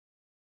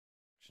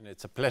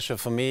It's a pleasure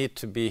for me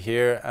to be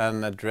here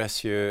and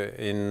address you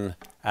in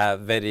a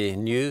very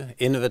new,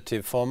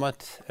 innovative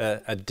format,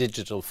 a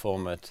digital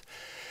format.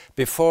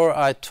 Before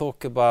I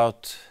talk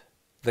about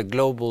the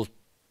global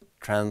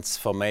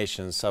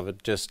transformations, I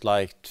would just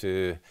like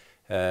to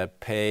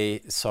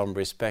pay some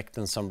respect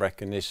and some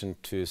recognition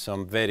to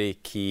some very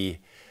key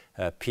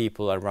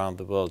people around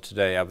the world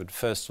today. I would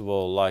first of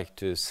all like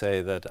to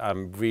say that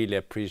I'm really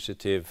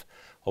appreciative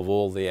of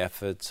all the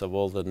efforts of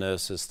all the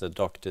nurses, the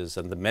doctors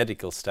and the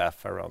medical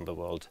staff around the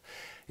world.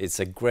 It's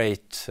a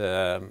great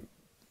work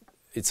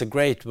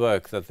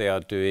that they are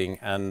doing,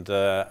 and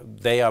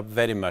they are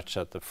very much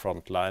at the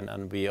front line,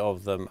 and we owe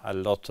them a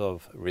lot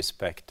of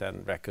respect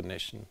and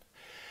recognition.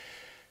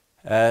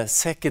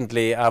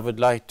 Secondly, I would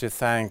like to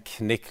thank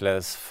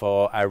Niklas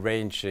for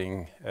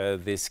arranging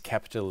this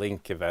Capital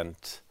Link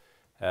event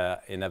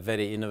in a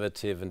very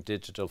innovative and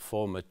digital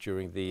format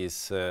during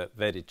these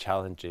very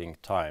challenging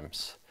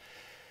times.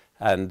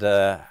 And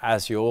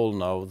as you all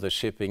know, the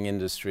shipping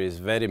industry is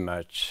very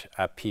much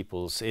a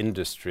people's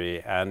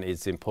industry, and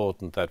it's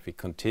important that we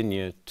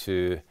continue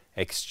to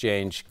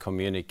exchange,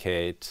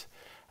 communicate,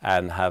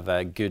 and have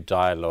a good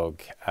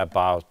dialogue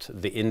about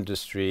the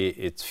industry,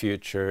 its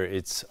future,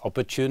 its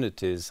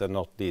opportunities, and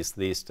not least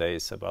these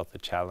days about the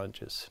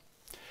challenges.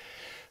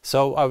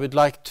 So I would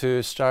like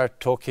to start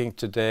talking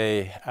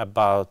today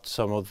about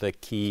some of the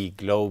key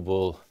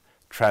global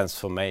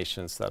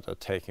transformations that are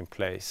taking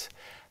place.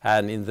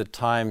 And in the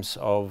times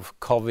of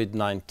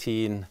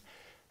COVID-19,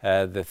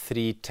 the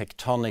three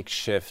tectonic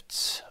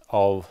shifts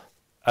of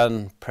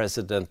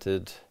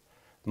unprecedented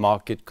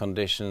market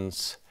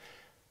conditions,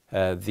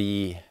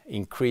 the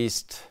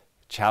increased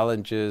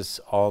challenges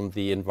on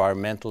the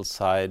environmental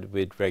side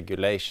with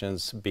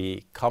regulations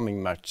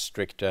becoming much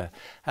stricter,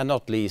 and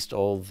not least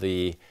all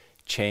the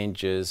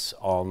changes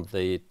on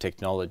the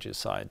technology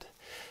side.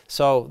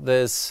 So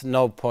there's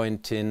no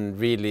point in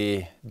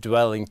really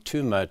dwelling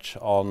too much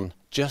on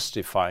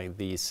justifying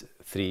these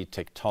three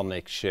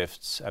tectonic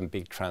shifts and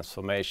big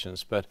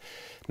transformations, but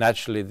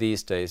naturally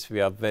these days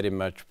we are very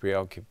much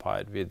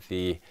preoccupied with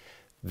the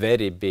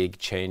very big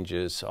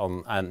changes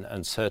and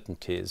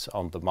uncertainties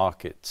on the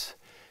markets.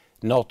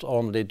 Not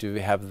only do we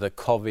have the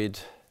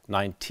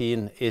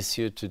COVID-19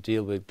 issue to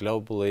deal with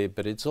globally,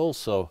 but it's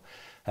also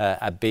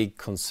a big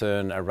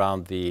concern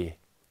around the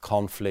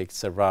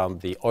conflicts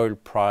around the oil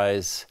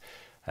price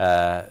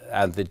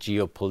and the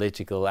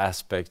geopolitical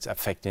aspects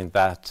affecting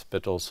that,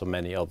 but also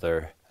many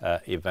other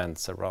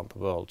events around the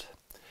world.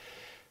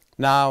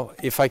 Now,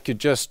 if I could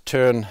just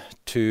turn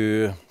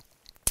to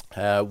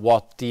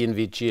what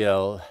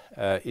DNV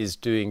is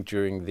doing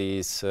during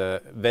these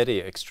very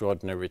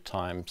extraordinary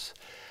times,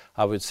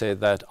 I would say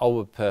that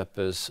our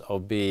purpose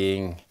of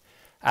being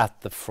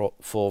at the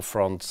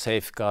forefront,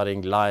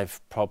 safeguarding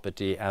life,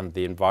 property and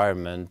the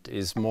environment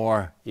is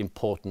more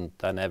important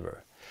than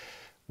ever.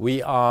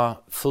 We are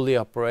fully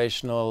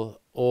operational.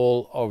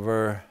 All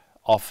our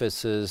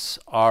offices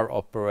are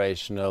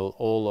operational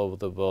all over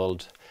the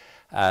world,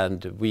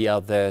 and we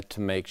are there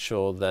to make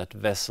sure that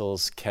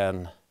vessels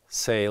can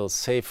sail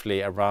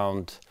safely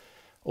around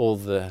all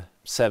the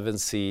 7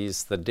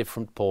 seas, the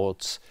different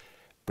ports,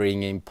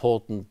 bring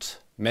important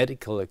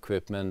medical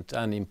equipment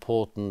and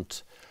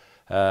important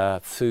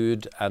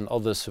food and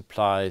other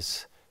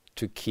supplies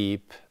to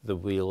keep the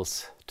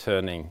wheels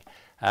turning.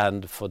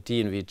 And for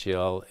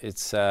DNV,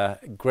 it's a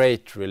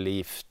great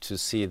relief to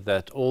see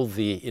that all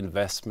the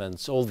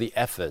investments, all the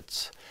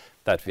efforts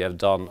that we have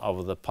done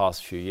over the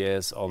past few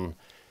years on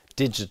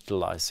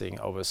digitalizing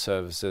our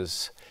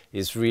services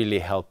is really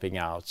helping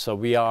out. So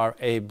we are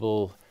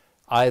able,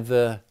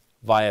 either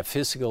via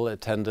physical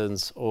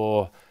attendance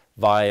or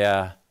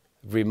via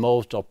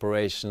remote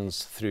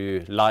operations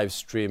through live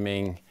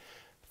streaming,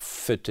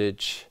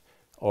 footage,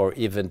 or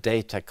even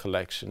data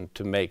collection,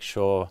 to make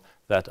sure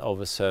that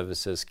our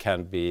services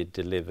can be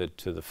delivered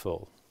to the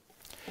full.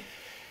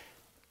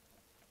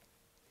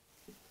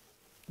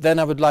 Then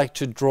I would like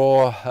to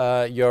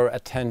draw your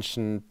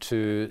attention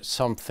to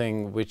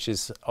something which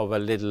is of a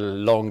little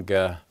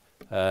longer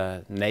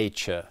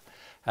nature,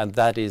 and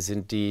that is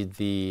indeed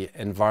the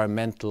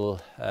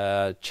environmental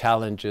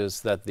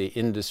challenges that the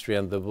industry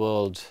and the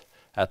world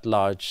at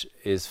large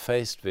is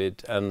faced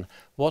with, and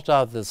what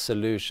are the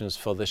solutions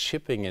for the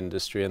shipping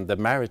industry and the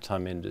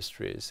maritime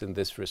industries in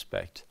this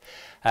respect.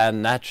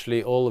 And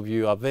naturally all of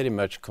you are very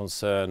much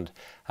concerned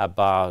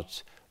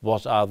about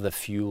what are the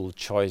fuel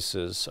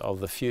choices of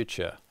the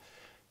future.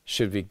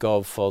 Should we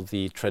go for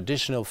the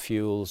traditional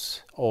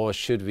fuels, or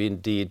should we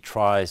indeed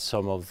try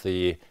some of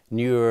the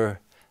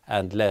newer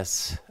and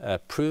less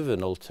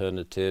proven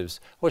alternatives,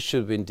 or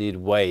should we indeed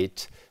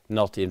wait,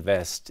 not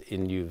invest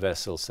in new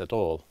vessels at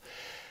all?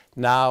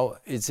 Now,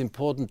 it's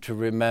important to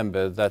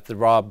remember that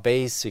there are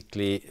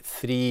basically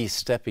 3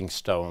 stepping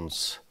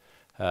stones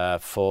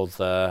for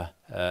the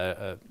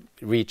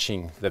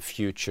reaching the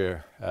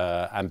future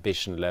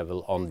ambition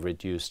level on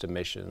reduced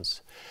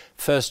emissions.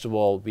 First of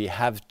all, we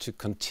have to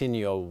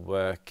continue our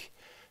work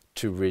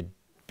to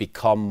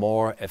become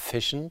more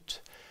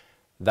efficient.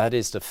 That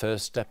is the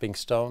first stepping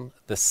stone.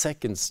 The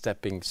second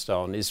stepping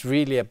stone is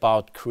really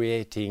about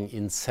creating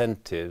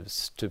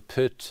incentives to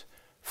put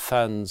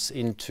funds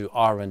into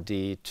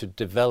R&D to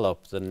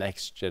develop the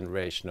next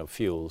generation of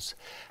fuels.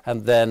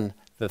 And then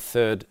the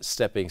third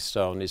stepping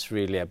stone is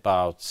really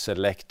about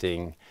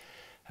selecting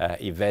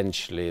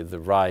eventually the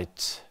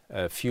right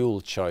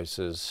fuel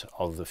choices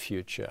of the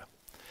future.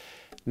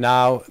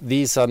 Now,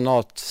 these are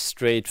not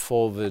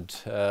straightforward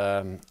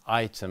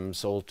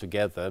items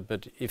altogether,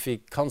 but if we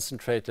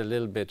concentrate a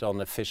little bit on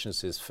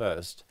efficiencies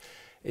first,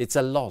 it's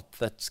a lot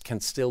that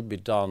can still be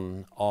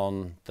done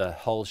on the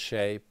hull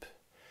shape,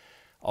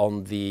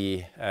 on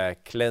the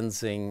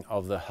cleansing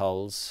of the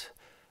hulls,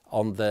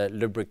 on the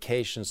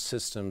lubrication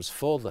systems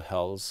for the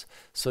hulls.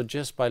 So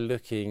just by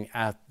looking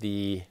at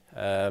the,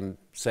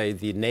 say,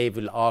 the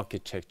naval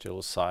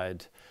architectural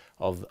side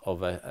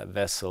of a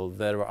vessel,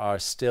 there are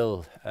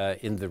still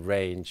in the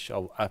range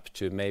of up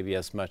to maybe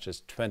as much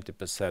as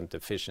 20%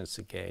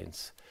 efficiency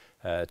gains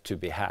to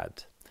be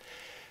had.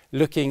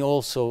 Looking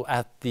also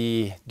at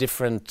the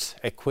different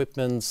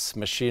equipments,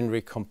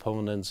 machinery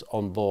components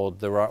on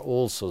board, there are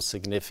also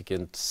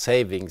significant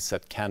savings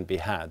that can be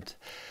had.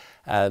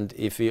 And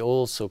if we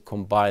also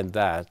combine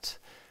that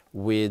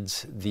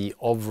with the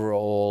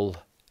overall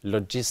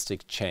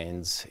logistic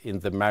chains in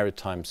the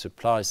maritime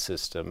supply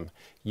system,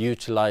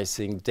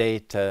 utilizing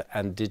data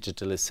and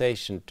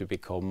digitalization to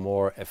become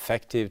more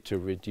effective, to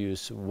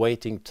reduce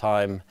waiting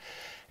time,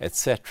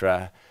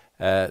 etc.,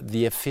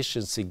 the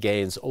efficiency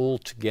gains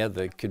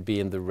altogether could be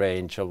in the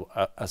range of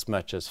as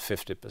much as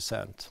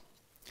 50%.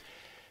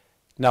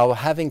 Now,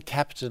 having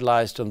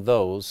capitalized on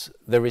those,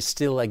 there is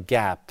still a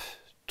gap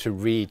to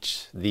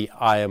reach the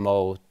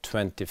IMO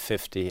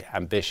 2050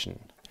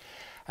 ambition.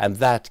 And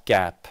that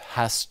gap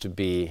has to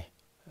be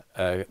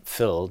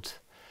filled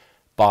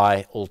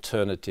by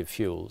alternative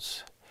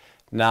fuels.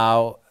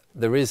 Now,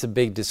 there is a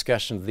big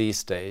discussion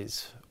these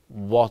days.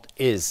 What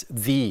is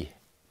the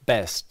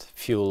best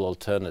fuel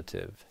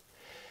alternative?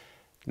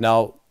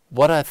 Now,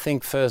 what I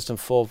think first and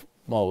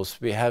foremost,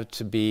 we have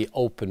to be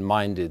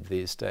open-minded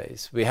these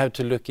days. We have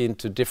to look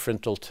into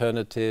different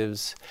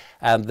alternatives,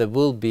 and there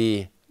will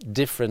be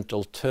different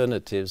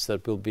alternatives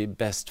that will be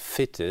best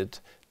fitted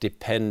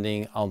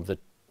depending on the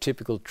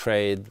typical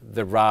trade,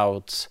 the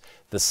routes,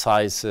 the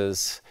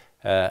sizes,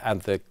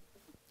 and the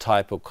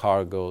type of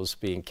cargoes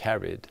being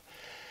carried.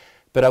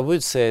 But I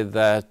would say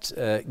that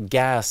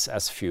gas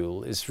as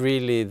fuel is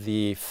really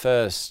the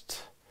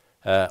first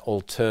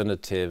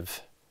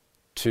alternative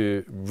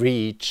to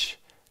reach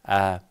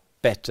a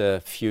better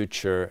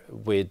future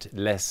with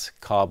less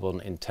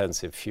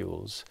carbon-intensive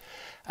fuels.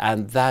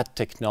 And that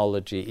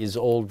technology is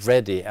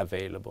already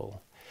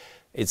available.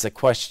 It's a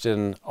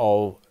question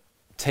of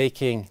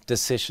taking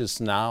decisions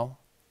now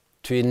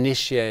to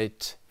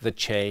initiate the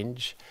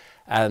change,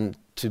 and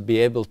to be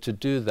able to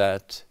do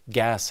that,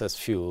 gas as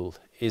fuel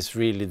is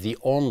really the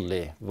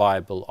only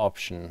viable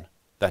option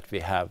that we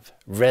have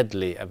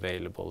readily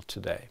available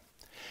today.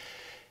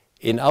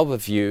 In our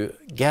view,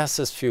 gas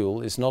as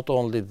fuel is not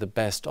only the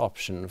best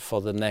option for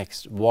the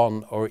next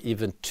 1 or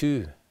even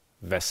 2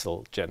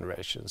 vessel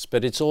generations,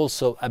 but it's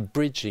also a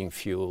bridging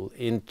fuel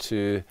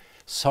into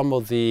some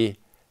of the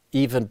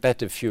even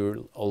better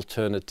fuel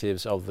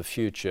alternatives of the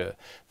future,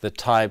 the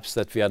types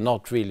that we are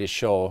not really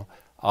sure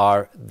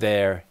are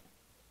there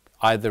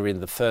either in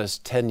the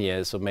first 10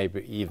 years or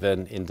maybe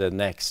even in the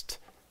next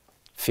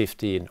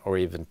 15 or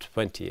even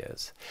 20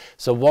 years.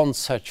 So one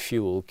such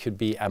fuel could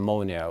be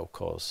ammonia, of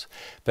course.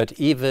 But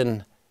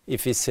even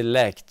if we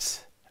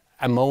select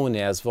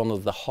ammonia as one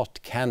of the hot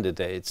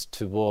candidates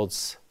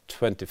towards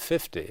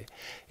 2050,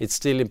 it's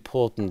still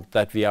important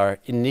that we are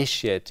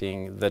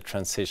initiating the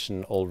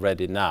transition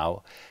already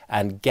now,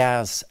 and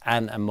gas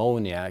and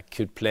ammonia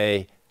could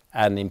play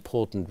an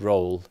important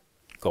role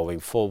going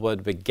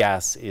forward, but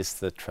gas is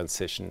the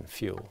transition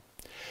fuel.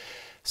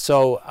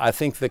 So I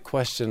think the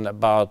question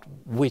about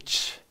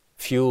which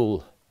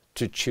fuel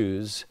to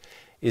choose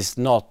is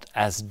not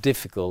as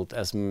difficult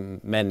as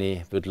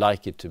many would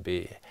like it to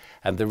be.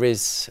 And there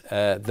is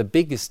the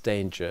biggest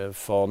danger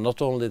for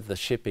not only the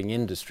shipping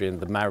industry and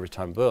the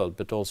maritime world,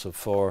 but also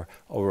for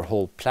our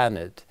whole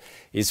planet,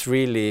 is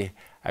really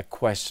a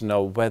question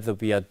of whether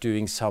we are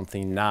doing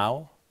something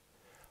now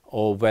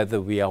or whether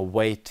we are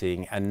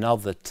waiting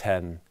another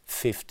 10,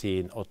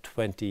 15 or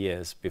 20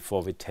 years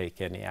before we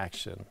take any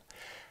action.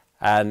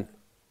 And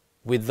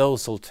with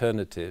those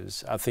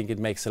alternatives, I think it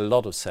makes a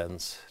lot of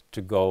sense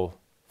to go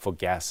for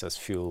gas as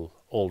fuel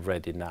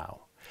already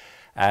now.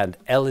 And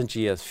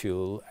LNG as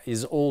fuel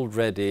is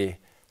already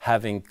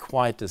having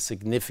quite a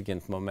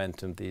significant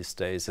momentum these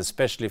days,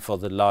 especially for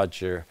the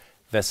larger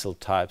vessel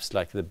types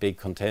like the big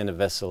container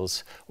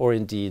vessels or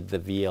indeed the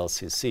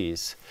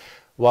VLCCs,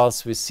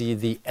 whilst we see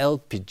the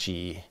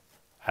LPG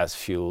as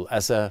fuel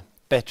as a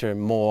better,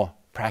 more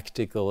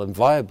practical and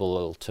viable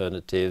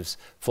alternatives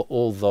for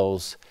all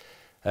those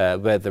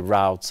where the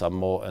routes are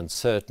more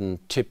uncertain,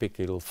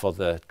 typical for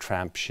the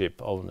tramp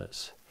ship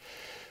owners.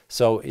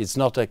 So it's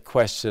not a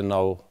question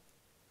of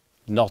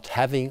not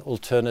having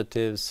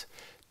alternatives.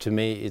 To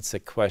me, it's a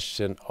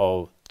question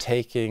of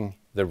taking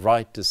the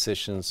right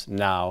decisions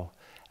now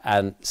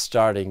and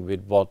starting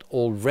with what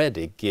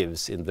already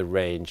gives in the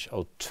range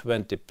of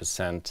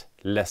 20%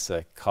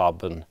 lesser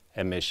carbon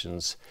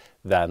emissions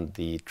than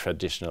the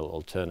traditional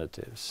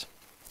alternatives.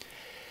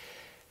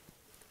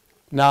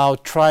 Now,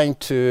 trying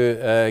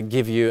to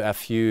give you a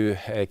few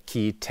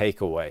key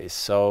takeaways.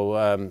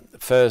 So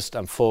first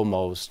and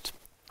foremost,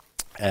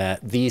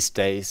 these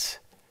days,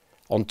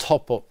 on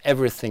top of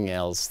everything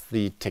else,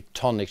 the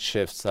tectonic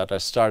shifts that I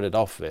started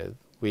off with,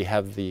 we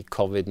have the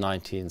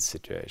COVID-19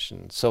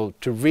 situation. So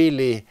to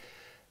really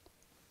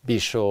be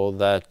sure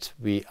that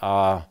we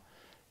are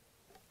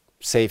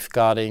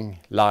safeguarding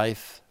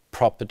life,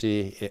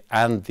 property,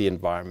 and the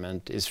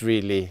environment is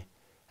really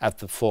at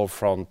the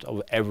forefront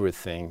of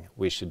everything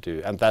we should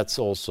do. And that's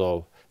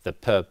also the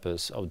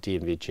purpose of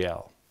DNV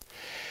GL.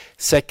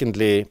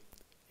 Secondly,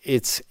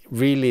 it's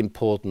really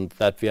important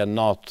that we are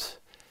not,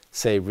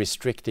 say,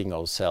 restricting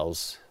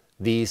ourselves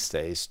these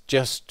days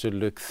just to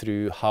look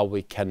through how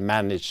we can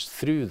manage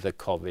through the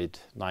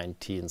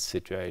COVID-19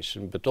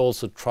 situation, but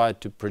also try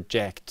to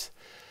project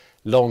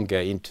longer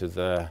into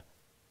the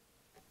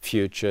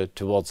future,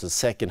 towards the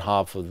second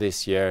half of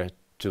this year,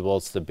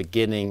 towards the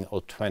beginning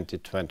of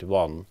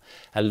 2021,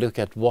 and look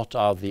at what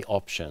are the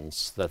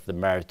options that the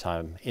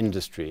maritime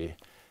industry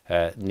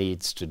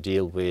needs to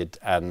deal with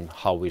and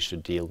how we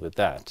should deal with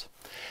that.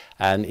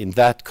 And in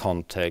that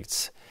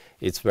context,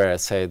 it's where I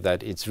say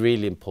that it's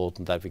really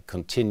important that we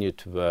continue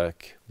to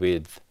work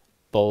with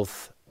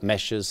both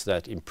measures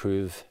that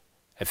improve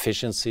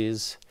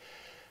efficiencies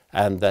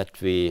and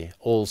that we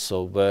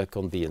also work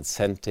on the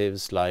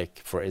incentives,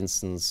 like, for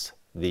instance,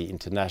 the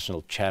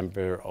International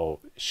Chamber of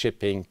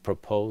Shipping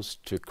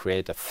proposed to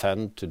create a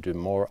fund to do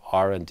more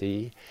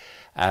R&D.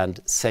 And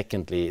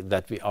secondly,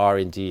 that we are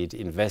indeed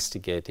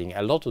investigating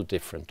a lot of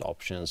different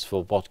options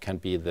for what can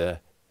be the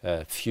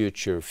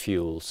future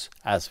fuels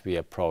as we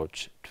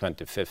approach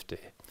 2050.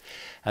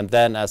 And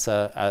then as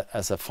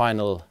a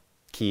final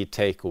key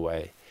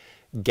takeaway,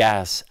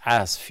 gas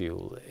as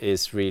fuel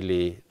is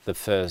really the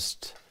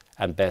first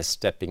and best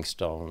stepping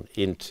stone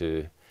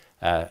into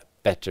a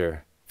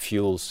better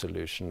fuel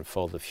solution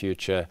for the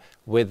future,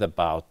 with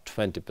about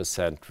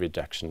 20%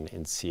 reduction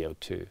in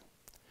CO2.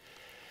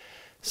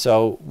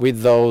 So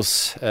with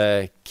those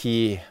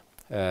key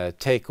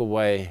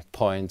takeaway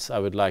points, I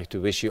would like to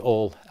wish you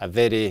all a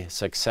very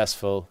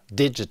successful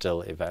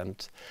digital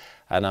event,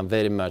 and I'm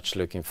very much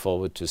looking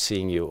forward to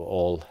seeing you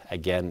all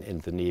again in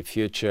the near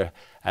future.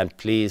 And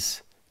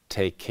please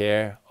take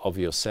care of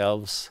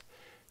yourselves,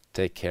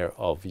 take care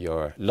of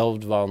your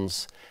loved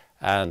ones,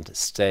 and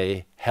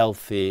stay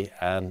healthy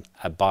and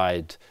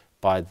abide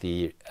by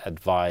the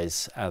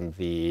advice and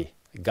the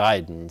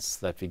guidance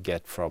that we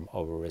get from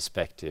our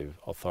respective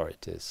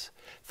authorities.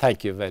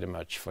 Thank you very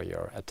much for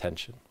your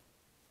attention.